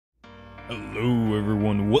Hello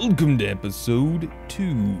everyone, welcome to episode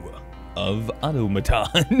 2 of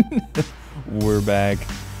Automaton. We're back.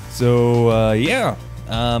 So, yeah.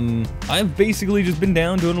 I've basically just been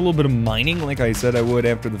down doing a little bit of mining like I said I would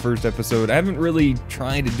after the first episode. I haven't really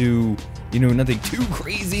tried to do, nothing too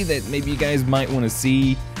crazy that maybe you guys might want to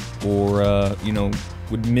see or,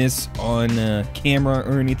 would miss on camera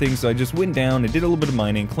or anything. So I just went down and did a little bit of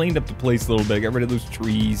mining, cleaned up the place a little bit, got rid of those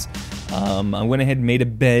trees. I went ahead and made a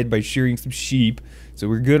bed by shearing some sheep, so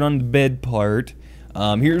we're good on the bed part.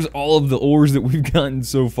 Here's all of the ores that we've gotten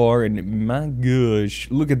so far, and my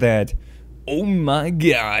gosh, look at that. Oh my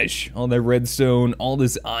gosh, all that redstone, all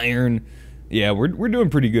this iron. Yeah, we're doing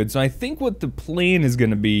pretty good. So I think what the plan is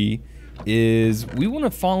going to be is we want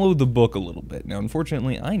to follow the book a little bit. Now,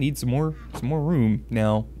 unfortunately, I need some more room.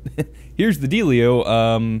 Now, here's the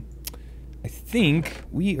dealio. I think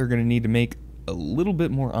we are going to need to make a little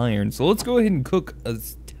bit more iron. So let's go ahead and cook a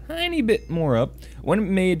tiny bit more up. Went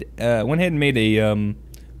ahead and made a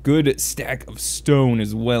good stack of stone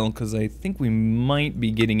as well, because I think we might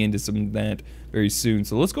be getting into some of that very soon.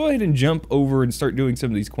 So let's go ahead and jump over and start doing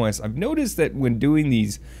some of these quests. I've noticed that when doing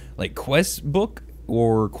these like quest book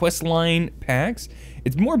or quest line packs,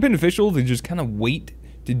 it's more beneficial to just kind of wait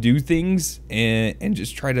to do things and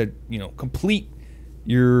just try to, complete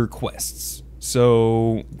your quests.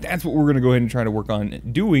 So that's what we're going to go ahead and try to work on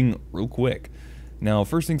doing real quick. Now,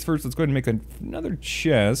 first things first, let's go ahead and make another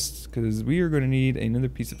chest, because we are going to need another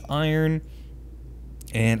piece of iron.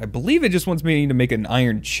 And I believe it just wants me to make an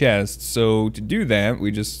iron chest. So to do that,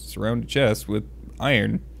 we just surround the chest with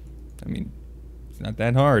iron. I mean, it's not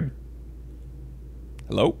that hard.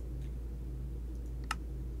 Hello?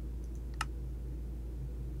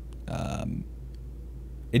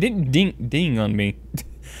 It didn't ding on me.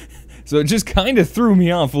 So it just kind of threw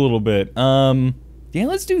me off a little bit. Yeah,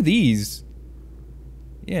 let's do these.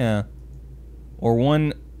 Yeah. Or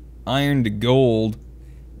one iron to gold.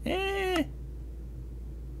 Wait,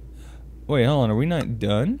 hold on, are we not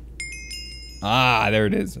done? Ah, there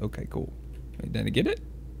it is. Okay, cool. Wait, did I get it?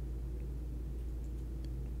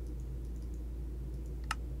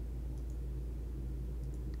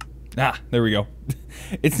 Ah, there we go.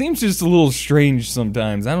 It seems just a little strange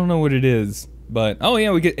sometimes. I don't know what it is. But, oh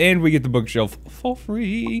yeah, we get the bookshelf for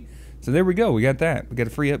free. So there we go, we got that. We got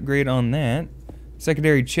a free upgrade on that.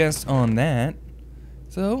 Secondary chest on that.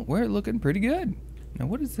 So, we're looking pretty good. Now,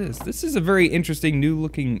 what is this? This is a very interesting new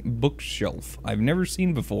looking bookshelf I've never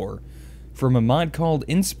seen before. From a mod called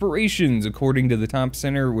Inspirations, according to the top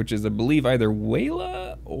center, which is, I believe, either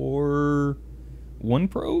Wayla or One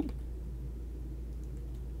Probe.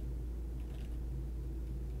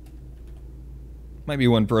 Might be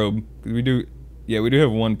One Probe. We do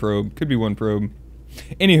have One Probe. Could be One Probe.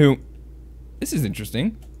 Anywho, this is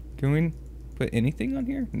interesting. Can we put anything on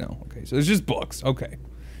here? No. Okay, so it's just books. Okay.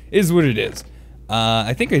 Is what it is.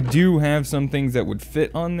 I think I do have some things that would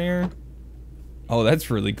fit on there. Oh,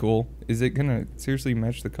 that's really cool. Is it gonna seriously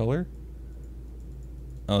match the color?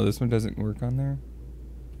 Oh, this one doesn't work on there?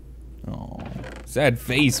 Oh, sad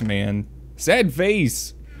face, man. Sad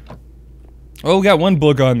face. Oh, we got one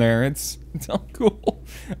book on there. It's all cool.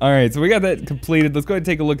 Alright, so we got that completed. Let's go ahead and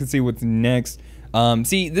take a look and see what's next.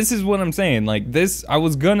 See, this is what I'm saying. Like, this, I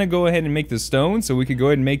was gonna go ahead and make the stone so we could go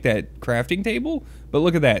ahead and make that crafting table. But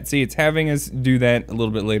look at that. See, it's having us do that a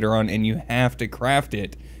little bit later on, and you have to craft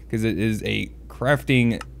it, because it is a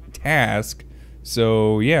crafting task.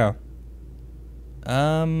 So, yeah.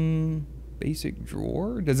 Basic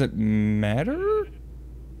drawer? Does it matter?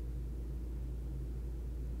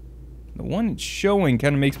 The one it's showing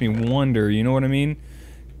kind of makes me wonder, you know what I mean?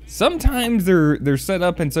 Sometimes they're set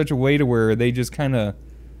up in such a way to where they just kind of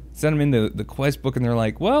send them in the quest book and they're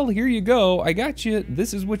like, well, here you go, I got you,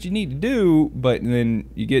 this is what you need to do, but then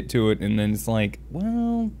you get to it and then it's like,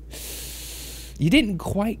 well, you didn't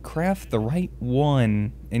quite craft the right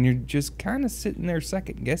one, and you're just kind of sitting there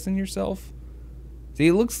second guessing yourself. See,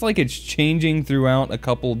 it looks like it's changing throughout a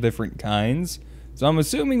couple different kinds, so I'm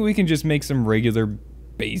assuming we can just make some regular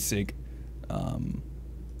basic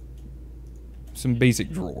some basic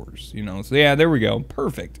drawers, so yeah, there we go,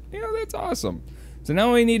 perfect. Yeah, that's awesome. So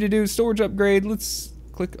now we need to do storage upgrade. Let's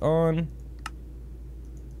click on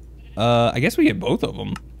I guess we get both of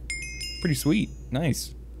them. Pretty sweet.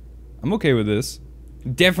 Nice. I'm okay with this.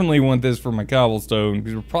 Definitely want this for my cobblestone,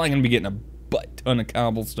 because we're probably gonna be getting a butt ton of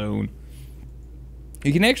cobblestone.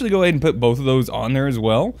 You can actually go ahead and put both of those on there as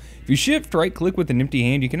well. If you shift right click with an empty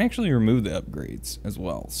hand, you can actually remove the upgrades as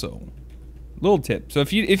well. So, little tip. So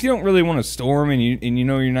if you don't really want to store them and you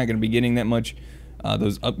know you're not going to be getting that much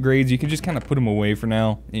those upgrades, you can just kind of put them away for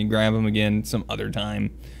now and grab them again some other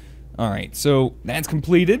time. All right, so that's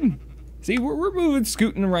completed. See, we're moving,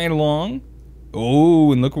 scooting right along.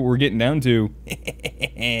 Oh, and look what we're getting down to.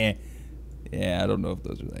 Yeah, I don't know if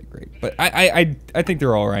those are that great, but I think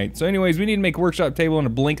they're all right. So anyways, we need to make a workshop table and a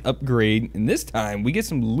blink upgrade, and this time we get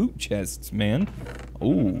some loot chests, man.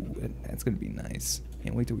 Oh, that's gonna be nice.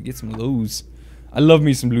 Can't wait till we get some of those. I love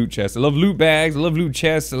me some loot chests. I love loot bags. I love loot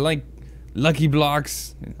chests. I like lucky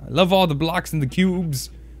blocks. I love all the blocks and the cubes,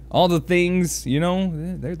 all the things. You know,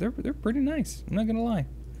 they're pretty nice. I'm not gonna lie.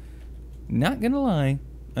 Not gonna lie.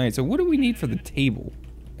 All right, so what do we need for the table?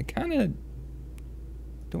 I kind of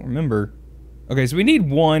don't remember. Okay, so we need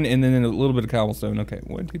one and then a little bit of cobblestone. Okay,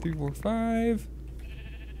 1, 2, 3, 4, 5.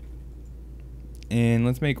 And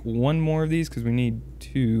let's make one more of these because we need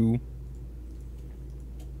 2.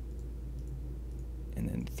 And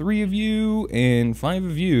then 3 of you and 5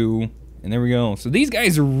 of you. And there we go. So these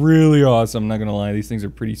guys are really awesome, I'm not gonna lie. These things are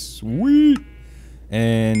pretty sweet.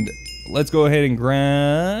 And let's go ahead and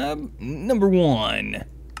grab number 1.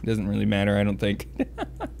 Doesn't really matter, I don't think.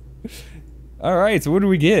 Alright, so what do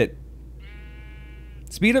we get?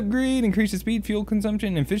 Speed upgrade, increase the speed, fuel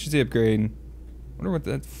consumption, and efficiency upgrade. Wonder what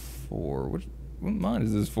that's for. What mod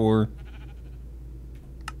is this for?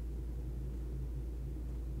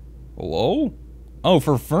 Hello? Oh,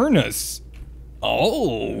 for Furnus.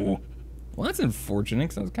 Oh. Well, that's unfortunate,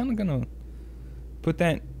 because I was kind of going to put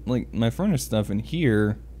that, like, my Furnus stuff in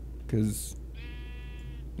here, because,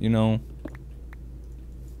 you know,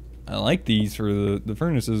 I like these for the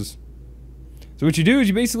furnaces. So what you do is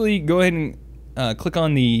you basically go ahead and click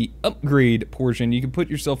on the upgrade portion. You can put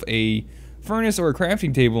yourself a furnace or a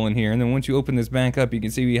crafting table in here, and then once you open this back up, you can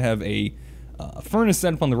see we have a furnace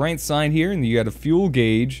set up on the right side here, and you got a fuel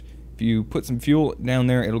gauge. If you put some fuel down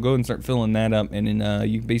there, it'll go and start filling that up, and then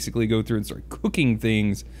you basically go through and start cooking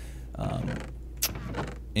things,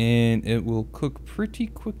 and it will cook pretty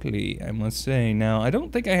quickly, I must say. Now, I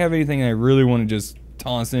don't think I have anything I really want to just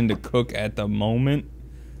toss in to cook at the moment.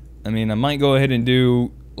 I mean, I might go ahead and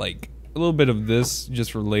do like a little bit of this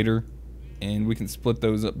just for later, and we can split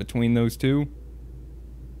those up between those two.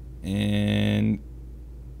 And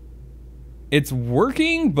it's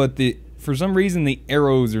working, but for some reason the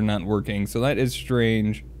arrows are not working, so that is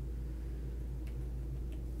strange.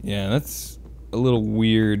 Yeah, that's a little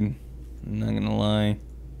weird, I'm not gonna lie.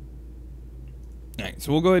 Alright,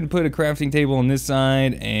 so we'll go ahead and put a crafting table on this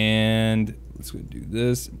side, and let's go do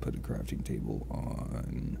this and put a crafting table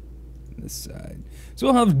on this side. So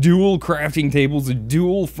we'll have dual crafting tables and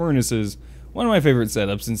dual furnaces. One of my favorite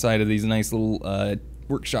setups inside of these nice little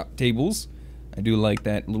workshop tables. I do like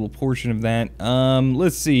that little portion of that.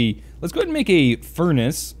 Let's see. Let's go ahead and make a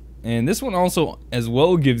furnace. And this one also as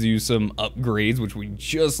well gives you some upgrades, which we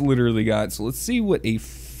just literally got. So let's see what a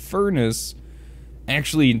furnace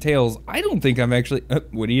actually entails. I don't think I've actually...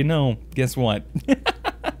 what do you know? Guess what?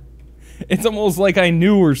 It's almost like I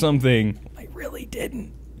knew or something. I really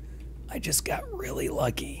didn't. I just got really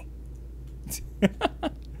lucky.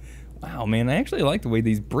 Wow, man, I actually like the way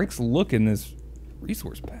these bricks look in this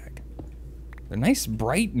resource pack. They're nice,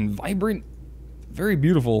 bright, and vibrant. Very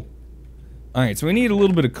beautiful. Alright, so we need a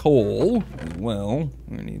little bit of coal as well.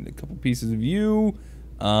 We need a couple pieces of you.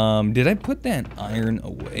 Did I put that iron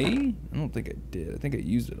away? I don't think I did. I think I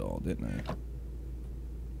used it all, didn't I?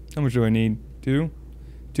 How much do I need? 2?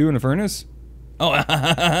 2 in a furnace? Oh,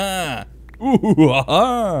 ooh,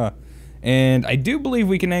 aha! And I do believe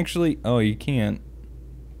we can actually... Oh, you can't.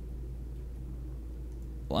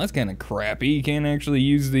 Well, that's kind of crappy. You can't actually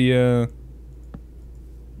use the, Let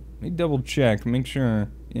me double check, make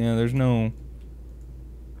sure. Yeah, there's no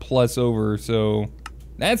plus over, so...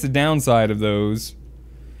 That's the downside of those.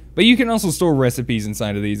 But you can also store recipes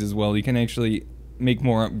inside of these as well. You can actually make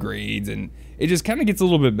more upgrades, and it just kind of gets a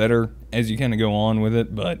little bit better as you kind of go on with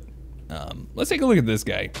it, but... let's take a look at this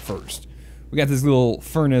guy first. We got this little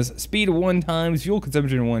furnace, speed of 1 times, fuel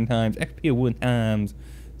consumption of 1 times, XP of 1 times.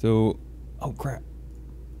 So, oh crap.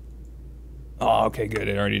 Oh, okay, good.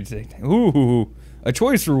 It already did. Ooh, a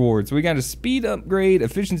choice reward. So we got a speed upgrade,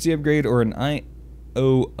 efficiency upgrade, or an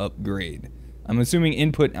IO upgrade. I'm assuming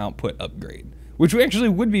input output upgrade, which actually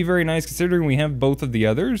would be very nice considering we have both of the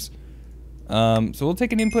others. So we'll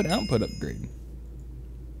take an input output upgrade.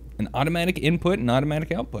 An automatic input and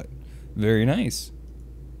automatic output. Very nice.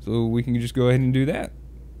 So we can just go ahead and do that.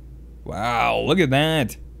 Wow, look at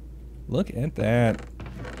that. Look at that.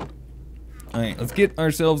 Alright, let's get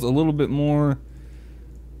ourselves a little bit more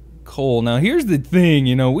coal. Now here's the thing,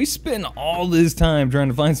 you know, we spent all this time trying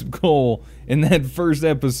to find some coal in that first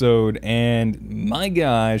episode, and my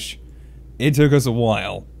gosh, it took us a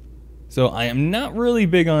while. So I am not really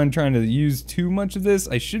big on trying to use too much of this.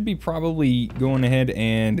 I should be probably going ahead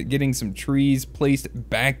and getting some trees placed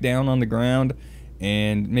back down on the ground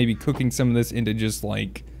and maybe cooking some of this into just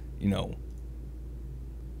like, you know,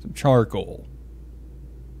 some charcoal.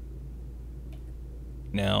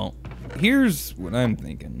 Now, here's what I'm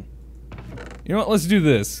thinking. You know what, let's do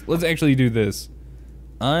this. Let's actually do this.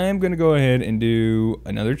 I'm gonna go ahead and do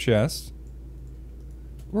another chest.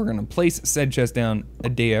 We're gonna place said chest down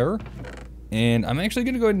there. And I'm actually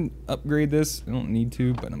gonna go ahead and upgrade this. I don't need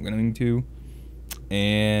to, but I'm going to.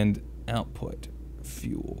 And output,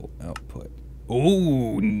 fuel, output.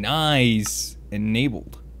 Oh, nice.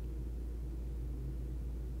 Enabled.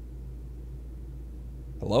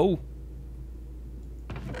 Hello?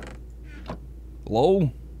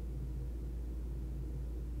 Hello?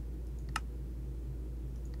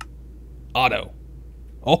 Auto.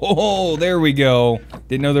 Oh, there we go.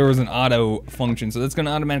 Didn't know there was an auto function, so that's going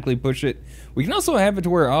to automatically push it. We can also have it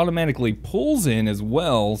to where it automatically pulls in as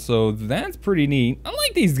well, so that's pretty neat. I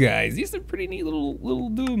like these guys. These are pretty neat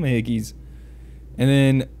little doohickeys. And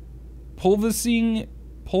then pulvusing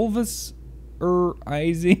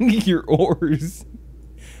your ores.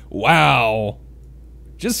 Wow.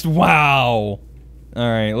 Just wow.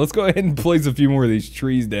 Alright, let's go ahead and place a few more of these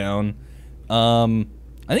trees down.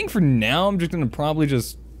 I think for now I'm just gonna probably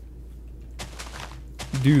just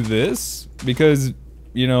do this because,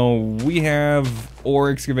 you know, we have ore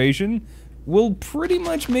excavation. We'll pretty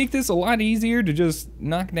much make this a lot easier to just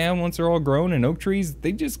knock down once they're all grown, and oak trees,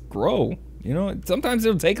 they just grow. You know, sometimes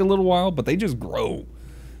it'll take a little while, but they just grow.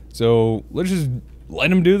 So let's just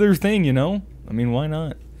let them do their thing, you know? I mean, why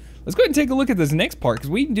not? Let's go ahead and take a look at this next part, because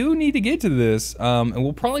we do need to get to this, and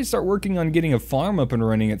we'll probably start working on getting a farm up and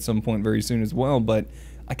running at some point very soon as well, but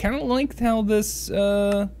I kind of liked how this,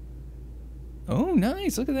 oh,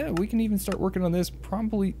 nice, look at that. We can even start working on this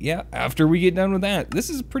probably, yeah, after we get done with that. This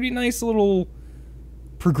is a pretty nice little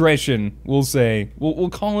progression, we'll say. We'll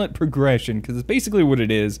call it progression, because it's basically what it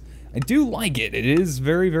is. I do like it. It is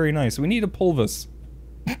very, very nice. We need a Pulvus.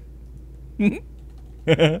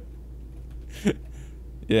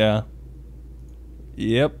 Yeah.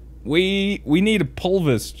 Yep. We need a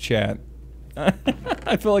Pulvus, chat.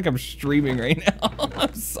 I feel like I'm streaming right now.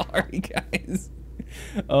 I'm sorry, guys.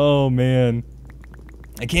 Oh, man.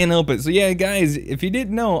 I can't help it. So yeah, guys, if you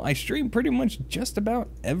didn't know, I stream pretty much just about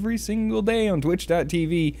every single day on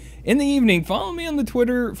twitch.tv in the evening. Follow me on the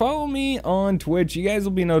Twitter, follow me on Twitch. You guys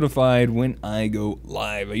will be notified when I go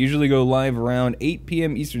live. I usually go live around 8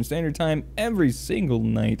 p.m. Eastern Standard Time every single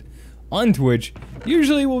night on Twitch.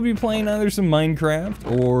 Usually we'll be playing either some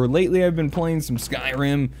Minecraft, or lately I've been playing some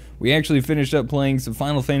Skyrim. We actually finished up playing some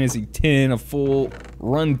Final Fantasy X, a full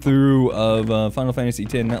run through of Final Fantasy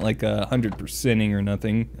X, not like 100%ing or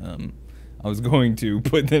nothing. I was going to,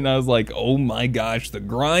 but then I was like, oh my gosh, the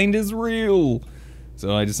grind is real.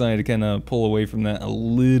 So I decided to kind of pull away from that a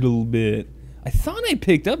little bit. I thought I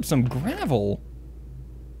picked up some gravel.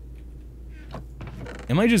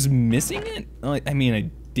 Am I just missing it? I mean,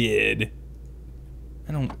 I did.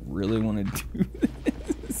 I don't really want to do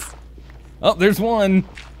this. Oh, there's one.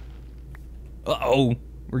 Uh-oh.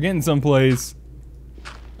 We're getting someplace.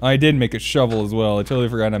 Oh, I did make a shovel as well. I totally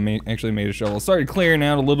forgot I actually made a shovel. Started clearing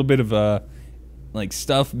out a little bit of, like,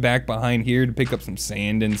 stuff back behind here to pick up some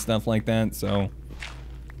sand and stuff like that, so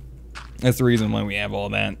that's the reason why we have all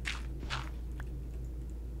that.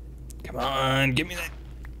 Come on, give me that.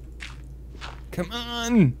 Come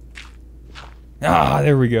on. Ah,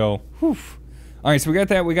 there we go. Whew. Alright, so we got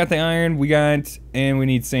that, we got the iron, and we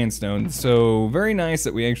need sandstone. So, very nice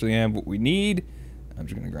that we actually have what we need. I'm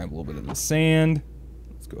just gonna grab a little bit of the sand.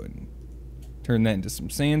 Let's go ahead and turn that into some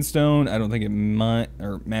sandstone. I don't think it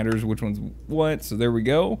matters which one's what, so there we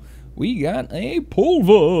go. We got a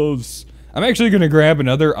Pulvus. I'm actually gonna grab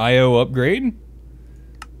another IO upgrade,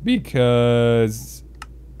 because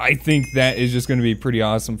I think that is just gonna be pretty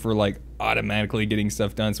awesome for, like, automatically getting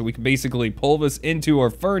stuff done. So we can basically Pulvus into our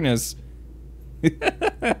furnace. And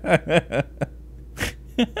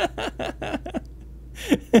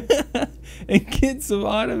get some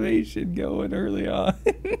automation going early on.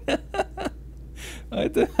 I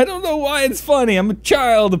don't know why it's funny. I'm a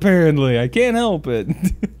child, apparently. I can't help it.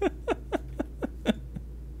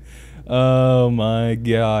 Oh my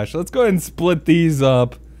gosh. Let's go ahead and split these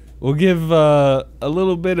up. We'll give a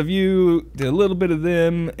little bit of you to a little bit of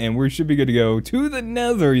them, and we should be good to go. To the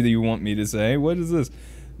nether, that you want me to say. What is this?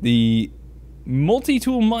 The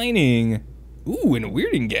multi-tool mining. Ooh, and a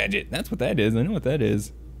weirding gadget. That's what that is. I know what that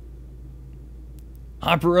is.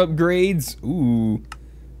 Hopper upgrades. Ooh.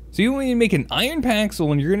 So you want me to make an iron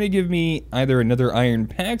paxel, and you're gonna give me either another iron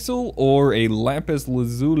paxel or a lapis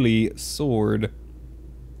lazuli sword.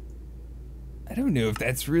 I don't know if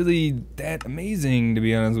that's really that amazing, to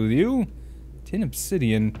be honest with you. 10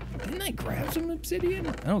 obsidian. Didn't I grab some obsidian?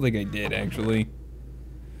 I don't think I did, actually.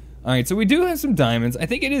 Alright, so we do have some diamonds. I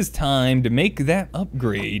think it is time to make that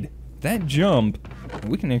upgrade, that jump.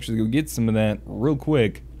 We can actually go get some of that real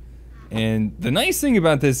quick. And the nice thing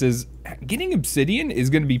about this is getting obsidian is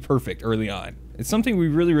going to be perfect early on. It's something we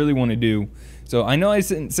really, really want to do. So I know I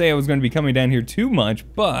didn't say I was going to be coming down here too much,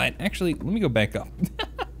 but actually, let me go back up.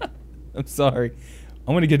 I'm sorry.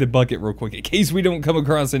 I want to get a bucket real quick in case we don't come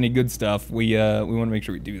across any good stuff. We want to make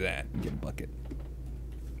sure we do that and get a bucket.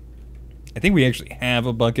 I think we actually have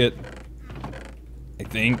a bucket. I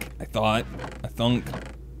thought.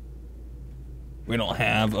 We don't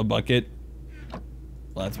have a bucket.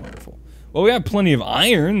 Well, that's wonderful. Well, we have plenty of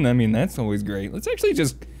iron. I mean, that's always great. Let's actually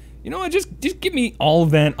just, you know what, just give me all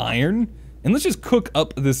of that iron, and let's just cook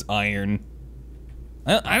up this iron.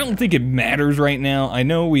 I don't think it matters right now. I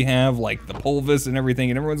know we have, like, the Pulvus and everything,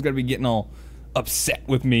 and everyone's gonna be getting all upset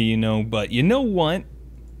with me, you know, but you know what?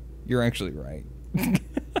 You're actually right.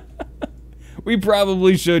 We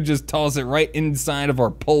probably should just toss it right inside of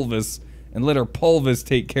our Pulvus and let our Pulvus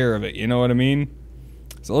take care of it, you know what I mean?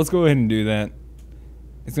 So let's go ahead and do that.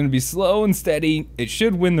 It's going to be slow and steady. It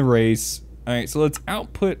should win the race. Alright, so let's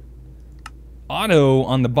output auto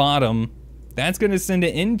on the bottom. That's going to send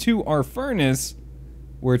it into our furnace,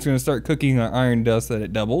 where it's going to start cooking our iron dust that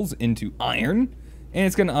it doubles into iron. And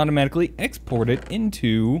it's going to automatically export it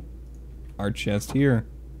into our chest here.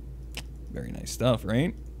 Very nice stuff,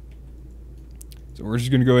 right? So we're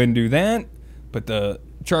just going to go ahead and do that. Put the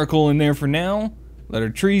charcoal in there for now. Let our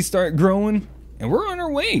trees start growing. And we're on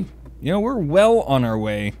our way. You know, we're well on our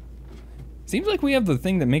way. Seems like we have the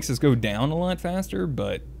thing that makes us go down a lot faster,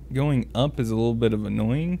 but going up is a little bit of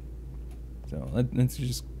annoying. So that's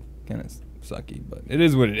just kind of sucky, but it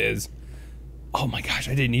is what it is. Oh my gosh,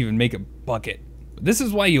 I didn't even make a bucket. This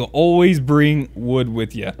is why you always bring wood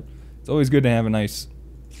with you. It's always good to have a nice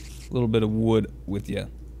little bit of wood with you.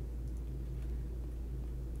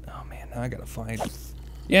 Oh man, now I gotta find it.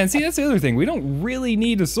 Yeah, and see, that's the other thing. We don't really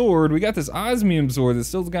need a sword. We got this osmium sword that's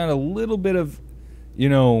still got a little bit of, you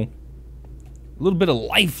know, a little bit of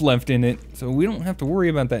life left in it. So we don't have to worry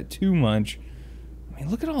about that too much. I mean,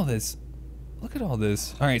 look at all this. Look at all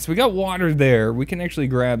this. All right, so we got water there. We can actually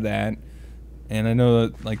grab that. And I know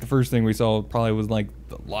that, like, the first thing we saw probably was, like,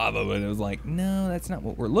 the lava, but it was like, no, that's not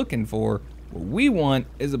what we're looking for. What we want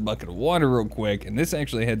is a bucket of water real quick, and this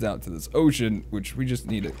actually heads out to this ocean, which we just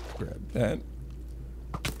need to grab that.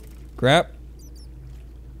 Crap.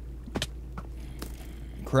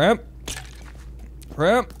 Crap.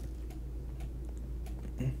 Crap.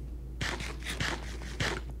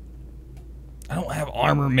 I don't have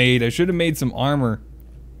armor made. I should have made some armor.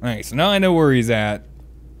 Alright, so now I know where he's at.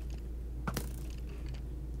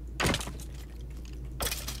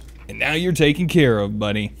 And now you're taken care of,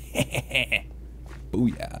 buddy.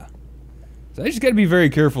 Booyah. So I just gotta be very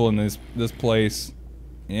careful in this place.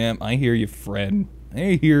 Yeah, I hear you, Fred.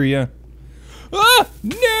 I hear you. Ah!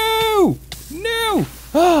 No! No!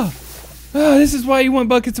 Ah! Ah, this is why you want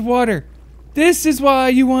buckets of water. This is why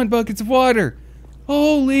you want buckets of water.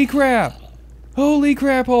 Holy crap. Holy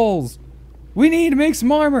crap holes. We need to make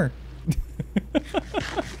some armor.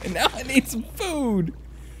 And now I need some food.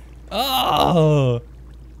 Oh.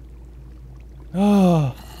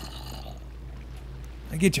 Oh.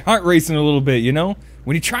 I get your heart racing a little bit, you know?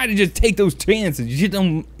 When you try to just take those chances, you just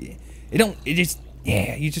don't,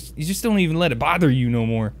 yeah, you just don't even let it bother you no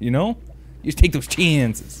more, you know? You just take those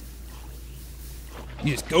chances.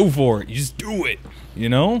 You just go for it. You just do it, you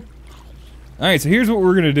know? Alright, so here's what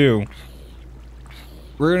we're gonna do.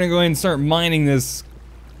 We're gonna go ahead and start mining this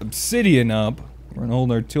obsidian up. We're gonna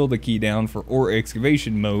hold our tilde key down for ore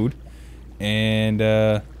excavation mode. And,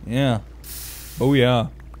 yeah. Oh yeah.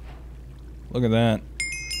 Look at that.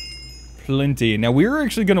 Plenty. Now we're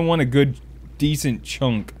actually gonna want a good, decent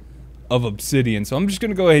chunk of obsidian. So I'm just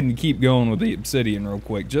gonna go ahead and keep going with the obsidian real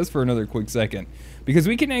quick, just for another quick second. Because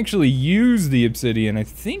we can actually use the obsidian. I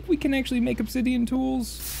think we can actually make obsidian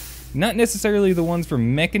tools. Not necessarily the ones for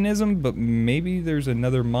mechanism, but maybe there's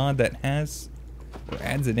another mod that has or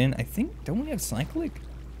adds it in. I think, don't we have cyclic?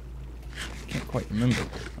 I can't quite remember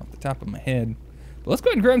off the top of my head. But let's go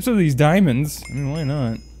ahead and grab some of these diamonds. I mean, why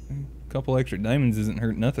not? A couple extra diamonds isn't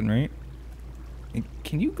hurt nothing, right? And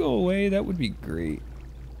can you go away? That would be great.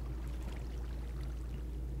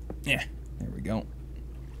 Yeah, there we go.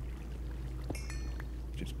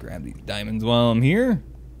 Just grab these diamonds while I'm here.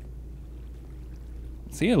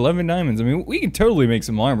 See, 11 diamonds. I mean, we can totally make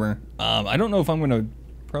some armor. I don't know if I'm gonna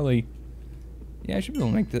probably... Yeah, I should be able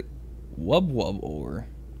to make the wub ore.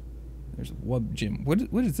 There's a wub gem.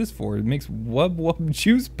 What is this for? It makes wub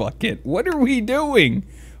juice bucket. What are we doing?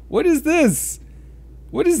 What is this?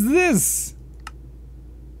 What is this?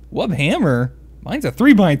 Wub hammer? Mine's a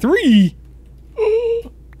 3x3.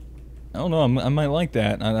 I don't know. I might like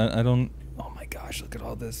that. I don't... Oh my gosh, look at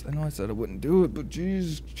all this. I know I said I wouldn't do it, but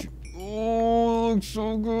jeez. Oh, it looks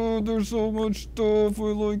so good. There's so much stuff. I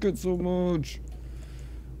like it so much.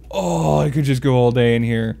 Oh, I could just go all day in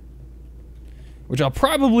here. Which I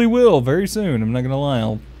probably will very soon. I'm not gonna lie.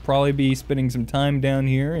 I'll probably be spending some time down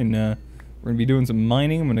here, and we're gonna be doing some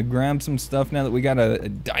mining. I'm gonna grab some stuff now that we got a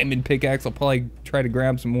diamond pickaxe. I'll probably try to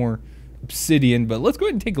grab some more obsidian, but let's go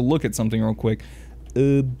ahead and take a look at something real quick.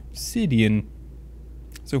 Obsidian.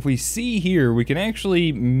 So if we see here, we can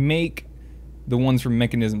actually make the ones from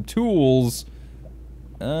Mechanism Tools.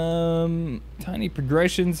 Tiny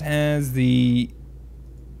Progressions has the...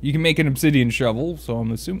 You can make an obsidian shovel, so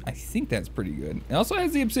I'm assuming... I think that's pretty good. It also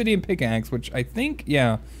has the obsidian pickaxe, which I think,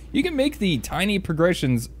 yeah, you can make the Tiny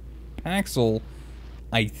Progressions Paxel,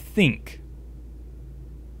 I think.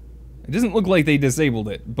 It doesn't look like they disabled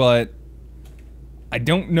it, but I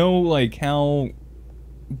don't know, like, how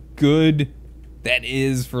good that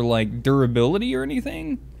is for, like, durability or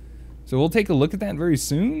anything. So we'll take a look at that very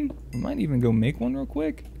soon. We might even go make one real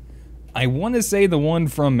quick. I want to say the one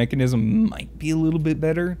from Mechanism might be a little bit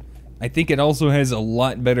better. I think it also has a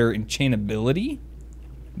lot better enchantability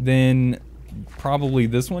than probably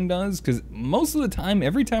this one does, because most of the time,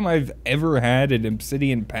 every time I've ever had an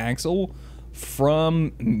obsidian Paxel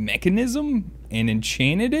from Mechanism and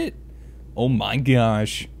enchanted it, oh my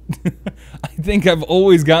gosh. I think I've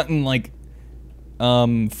always gotten like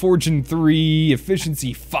Fortune 3,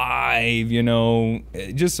 Efficiency 5, you know,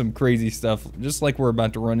 just some crazy stuff, just like we're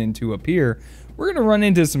about to run into up here. We're gonna run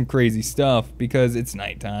into some crazy stuff because it's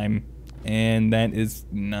nighttime, and that is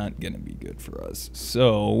not gonna be good for us.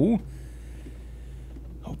 So,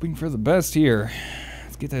 hoping for the best here.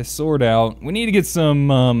 Let's get that sword out. We need to get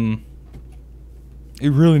some, we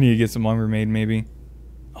really need to get some armor made, maybe.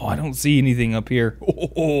 Oh, I don't see anything up here.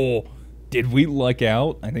 Oh, did we luck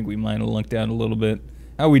out? I think we might have lucked out a little bit.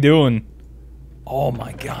 How we doing? Oh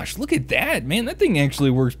my gosh, look at that, man. That thing actually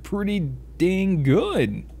works pretty dang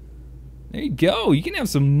good. There you go. You can have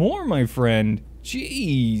some more, my friend.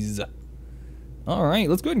 Jeez. All right,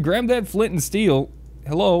 let's go ahead and grab that flint and steel.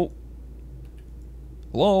 Hello.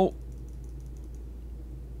 Hello.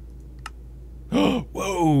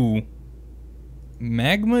 Whoa.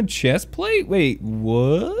 Magma chest plate? Wait,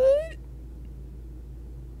 what?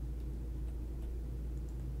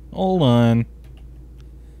 Hold on.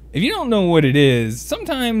 If you don't know what it is,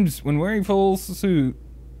 sometimes when wearing full suit,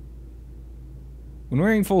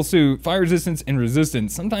 fire resistance and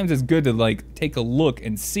resistance, sometimes it's good to like take a look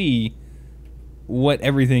and see what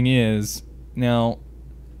everything is. Now,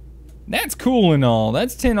 that's cool and all.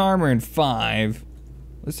 That's 10 armor and 5.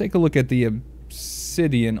 Let's take a look at the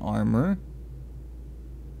obsidian armor.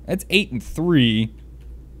 That's 8 and 3.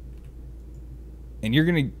 And you're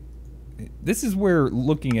gonna... This is where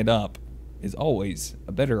looking it up is always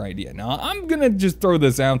a better idea. Now, I'm gonna just throw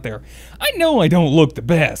this out there. I know I don't look the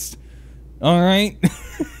best. Alright?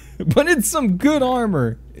 But it's some good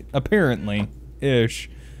armor, apparently. Ish.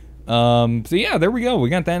 So yeah, there we go. We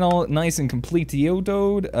got that all nice and complete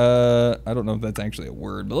Teotoed. I don't know if that's actually a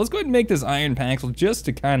word, but let's go ahead and make this iron paxel just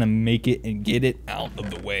to kind of make it and get it out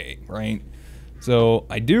of the way, right? So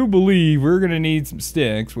I do believe we're gonna need some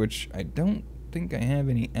sticks, which I don't think I have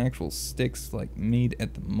any actual sticks like made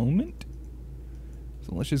at the moment.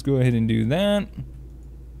 So let's just go ahead and do that. I'm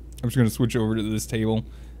just gonna switch over to this table.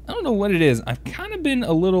 I don't know what it is. I've kind of been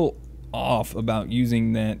a little off about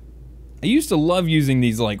using that. I used to love using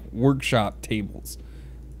these like workshop tables,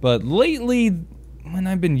 but lately when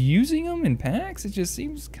I've been using them in packs, it just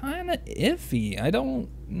seems kind of iffy. I don't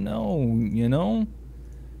know, you know?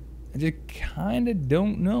 I just kind of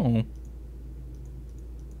don't know.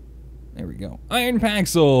 There we go. Iron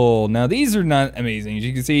Paxel. Now these are not amazing. As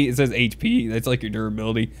you can see, it says HP. That's like your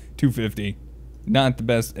durability. 250. Not the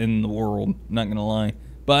best in the world. Not gonna lie.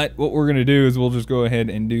 But what we're gonna do is we'll just go ahead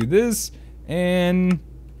and do this, and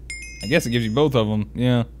I guess it gives you both of them.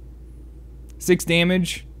 Yeah. 6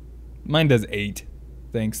 damage. Mine does 8.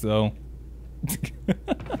 Thanks though.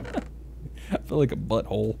 I feel like a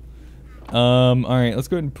butthole. Alright, let's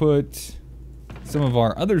go ahead and put some of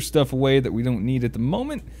our other stuff away that we don't need at the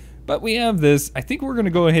moment. But we have this. I think we're going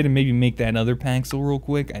to go ahead and maybe make that other Paxel real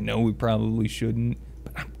quick. I know we probably shouldn't,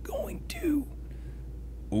 but I'm going to.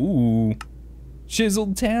 Ooh.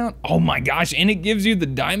 Chiseled Town. Oh my gosh, and it gives you the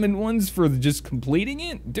diamond ones for just completing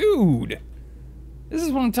it? Dude, this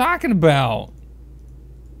is what I'm talking about.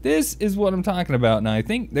 This is what I'm talking about. Now I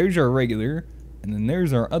think there's our regular, and then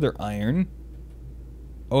there's our other iron.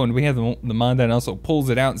 Oh, and we have the mod that also pulls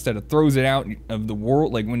it out instead of throws it out of the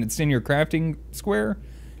world. Like when it's in your crafting square,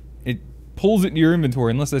 it pulls it into your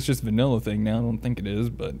inventory, unless that's just a vanilla thing now. I don't think it is,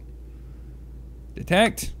 but...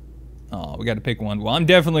 Detect. Oh, we got to pick one. Well, I'm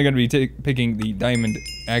definitely going to be picking the diamond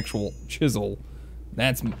actual chisel.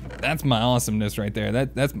 That's my awesomeness right there.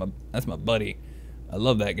 That's my buddy. I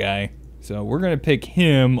love that guy. So we're going to pick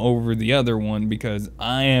him over the other one because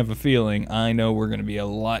I have a feeling I know we're going to be a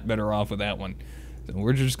lot better off with that one. So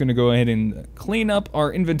we're just going to go ahead and clean up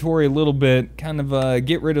our inventory a little bit, kind of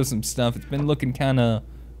get rid of some stuff. It's been looking kind of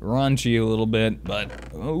raunchy a little bit, but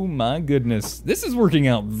oh my goodness. This is working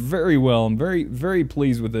out very well. I'm very, very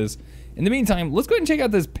pleased with this. In the meantime, let's go ahead and check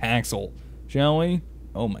out this Paxel, shall we?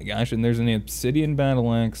 Oh my gosh, and there's an obsidian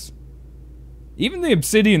battle axe. Even the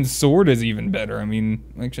obsidian sword is even better. I mean,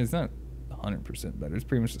 actually it's not 100% better. It's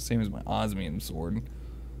pretty much the same as my osmium sword.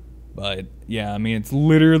 But yeah, I mean, it's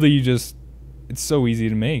literally just, it's so easy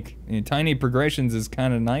to make. And tiny progressions is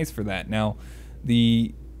kind of nice for that. Now,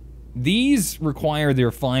 these require the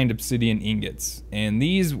refined obsidian ingots, and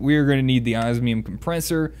these we're going to need the osmium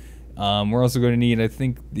compressor. We're also going to need, I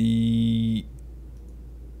think, the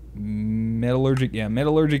metallurgic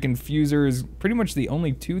infuser is pretty much the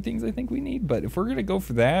only two things I think we need. But if we're going to go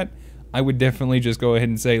for that, I would definitely just go ahead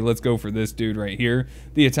and say, let's go for this dude right here,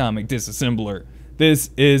 the atomic disassembler. This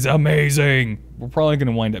is amazing. We're probably going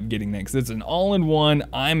to wind up getting that because it's an all-in-one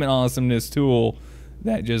I'm an awesomeness tool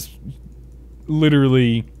that just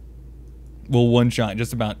literally will one-shot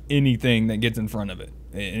just about anything that gets in front of it,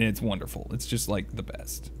 and it's wonderful. It's just like the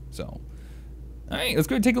best. So, all right, let's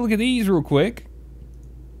go take a look at these real quick,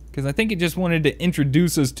 because I think it just wanted to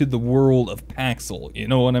introduce us to the world of Paxel, you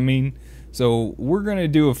know what I mean? So we're gonna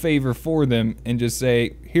do a favor for them and just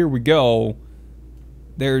say, here we go,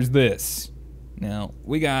 there's this. Now,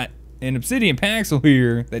 we got an obsidian Paxel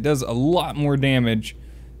here that does a lot more damage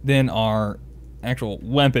than our actual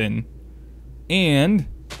weapon, and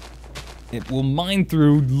it will mine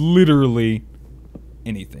through literally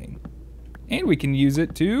anything. And we can use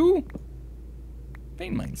it to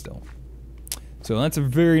vein mine still. So that's a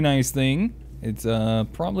very nice thing. It's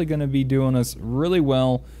probably going to be doing us really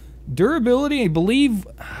well. Durability, I believe,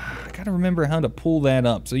 I gotta remember how to pull that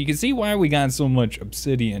up. So you can see why we got so much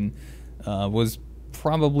obsidian. Was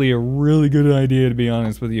probably a really good idea, to be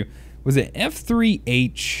honest with you. Was it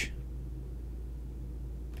F3H?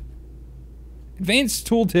 Advanced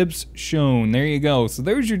tooltips shown. There you go. So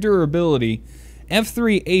there's your durability.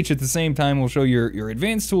 F3H at the same time will show your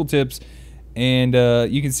advanced tooltips, and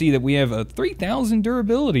you can see that we have a 3,000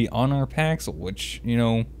 durability on our Paxel, which, you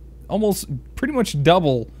know, almost pretty much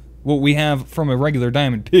double what we have from a regular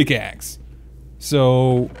diamond pickaxe.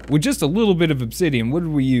 So with just a little bit of obsidian, what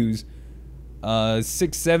did we use?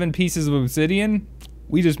 6-7 pieces of obsidian.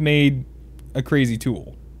 We just made a crazy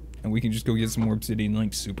tool. And we can just go get some more obsidian,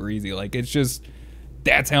 like, super easy. Like, it's just,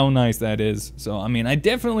 that's how nice that is. So, I mean, I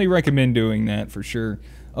definitely recommend doing that for sure.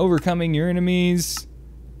 Overcoming your enemies.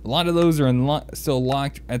 A lot of those are still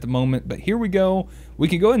locked at the moment, but here we go. We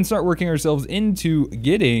can go ahead and start working ourselves into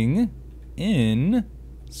getting in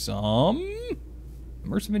some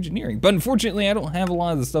immersive engineering. But unfortunately, I don't have a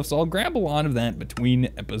lot of the stuff, so I'll grab a lot of that between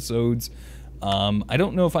episodes. I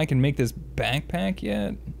don't know if I can make this backpack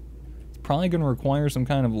yet. Probably going to require some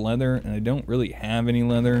kind of leather, and I don't really have any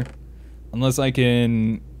leather unless I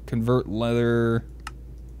can convert leather.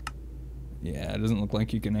 Yeah, it doesn't look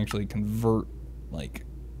like you can actually convert like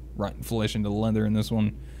rotten flesh into leather in this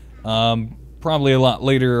one. Probably a lot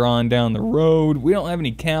later on down the road. We don't have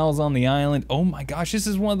any cows on the island. Oh my gosh, this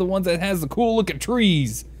is one of the ones that has the cool looking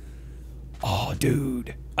trees. Oh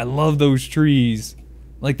dude, I love those trees.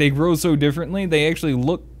 Like, they grow so differently, they actually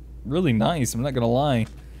look really nice, I'm not gonna lie.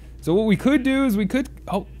 So what we could do is we could,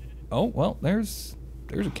 oh well, there's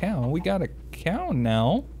a cow. We got a cow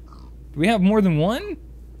now. Do we have more than one?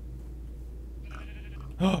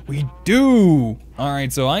 Oh, we do!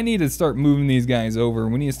 Alright, so I need to start moving these guys over.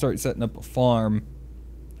 We need to start setting up a farm.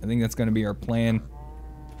 I think that's gonna be our plan.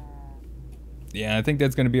 Yeah, I think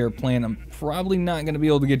that's gonna be our plan. I'm probably not gonna be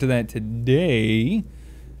able to get to that today.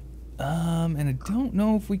 And I don't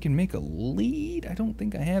know if we can make a lead. I don't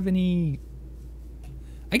think I have any.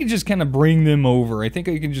 I can just kind of bring them over. I think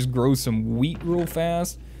I can just grow some wheat real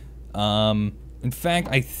fast. In fact,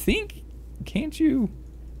 I think, can't you?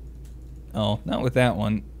 Oh, not with that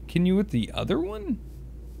one. Can you with the other one?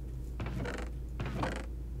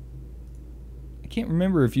 I can't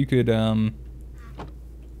remember if you could,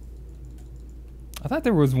 I thought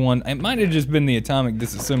there was one. It might have just been the atomic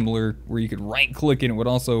disassembler where you could right click and it would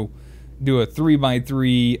also do a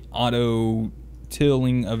 3x3 auto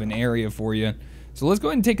tilling of an area for you. So let's go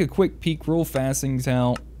ahead and take a quick peek real fast things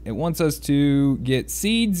out. It wants us to get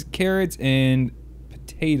seeds, carrots, and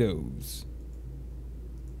potatoes.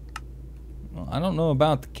 Well, I don't know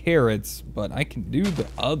about the carrots, but I can do the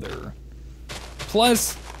other.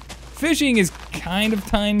 Plus, fishing is kind of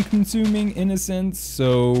time consuming in a sense,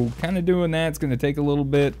 so kind of doing that's gonna take a little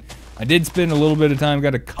bit. I did spend a little bit of time,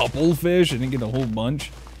 got a couple fish, I didn't get a whole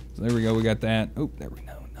bunch. So there we go, we got that. Oh, there we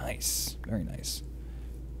go, nice, very nice.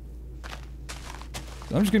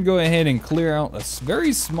 So I'm just gonna go ahead and clear out a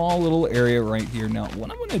very small little area right here. Now,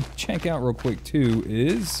 what I'm gonna check out real quick too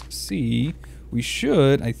is, see, we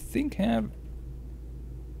should, I think, have,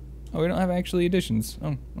 oh, we don't have actually additions.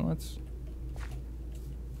 Oh, well, that's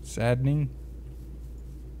saddening.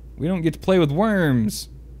 We don't get to play with worms.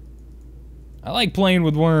 I like playing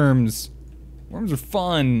with worms. Worms are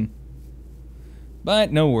fun.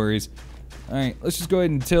 But no worries. Alright, let's just go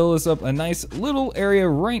ahead and till this up a nice little area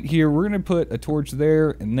right here. We're going to put a torch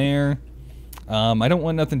there and there. I don't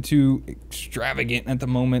want nothing too extravagant at the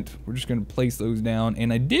moment. We're just going to place those down.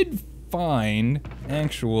 And I did find,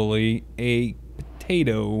 actually, a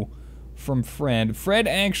potato from Fred. Fred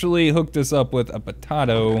actually hooked us up with a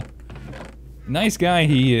potato. Nice guy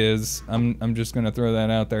he is. I'm just gonna throw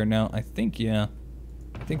that out there now. I think, yeah,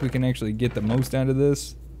 I think we can actually get the most out of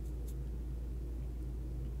this.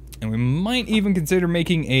 And we might even consider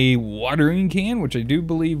making a watering can, which I do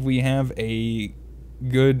believe we have a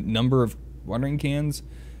good number of watering cans.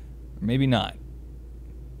 Or maybe not.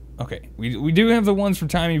 Okay, we do have the ones from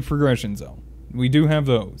timing progressions though. We do have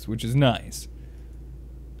those, which is nice.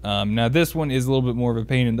 Now this one is a little bit more of a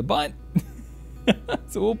pain in the butt.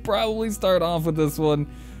 So we'll probably start off with this one,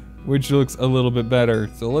 which looks a little bit better.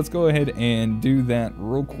 So let's go ahead and do that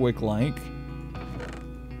real quick like.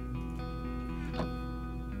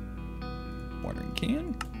 Watering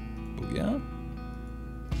can. Booyah.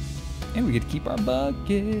 And we get to keep our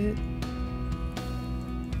bucket.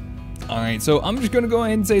 Alright, so I'm just going to go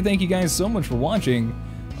ahead and say thank you guys so much for watching.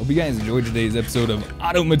 Hope you guys enjoyed today's episode of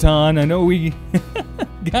Automaton. I know we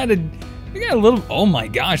got a little, oh my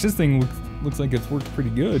gosh, this thing looks like it's worked pretty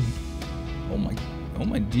good. Oh my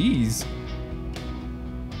geez.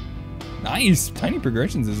 Nice, tiny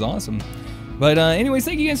progressions is awesome. But anyways,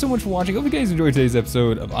 thank you guys so much for watching. Hope you guys enjoyed today's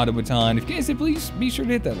episode of Automaton. If you guys did, please be sure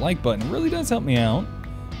to hit that like button. It really does help me out.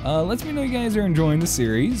 Lets me know you guys are enjoying the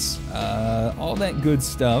series, all that good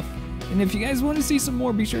stuff. And if you guys want to see some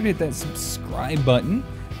more, be sure to hit that subscribe button.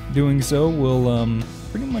 Doing so will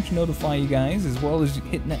pretty much notify you guys, as well as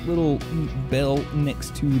hitting that little bell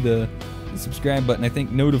next to the subscribe button. I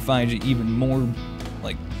think notifies you even more,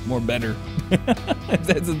 like, more better. If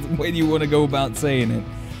that's the way you want to go about saying it.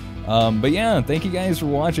 But yeah, thank you guys for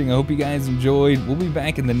watching. I hope you guys enjoyed. We'll be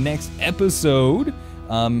back in the next episode.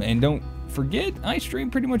 And don't forget, I stream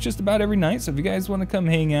pretty much just about every night. So if you guys want to come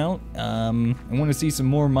hang out and want to see some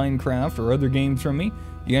more Minecraft or other games from me,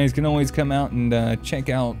 you guys can always come out and check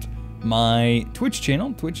out my Twitch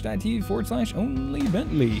channel,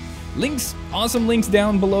 twitch.tv/onlybentley. Links, awesome links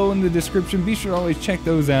down below in the description. Be sure to always check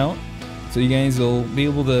those out so you guys will be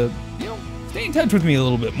able to, you know, stay in touch with me a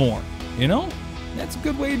little bit more, you know? That's a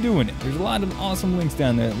good way of doing it. There's a lot of awesome links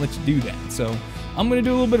down there that let you do that. So I'm going to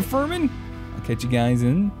do a little bit of farming. I'll catch you guys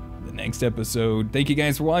in the next episode. Thank you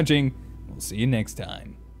guys for watching. We'll see you next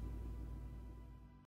time.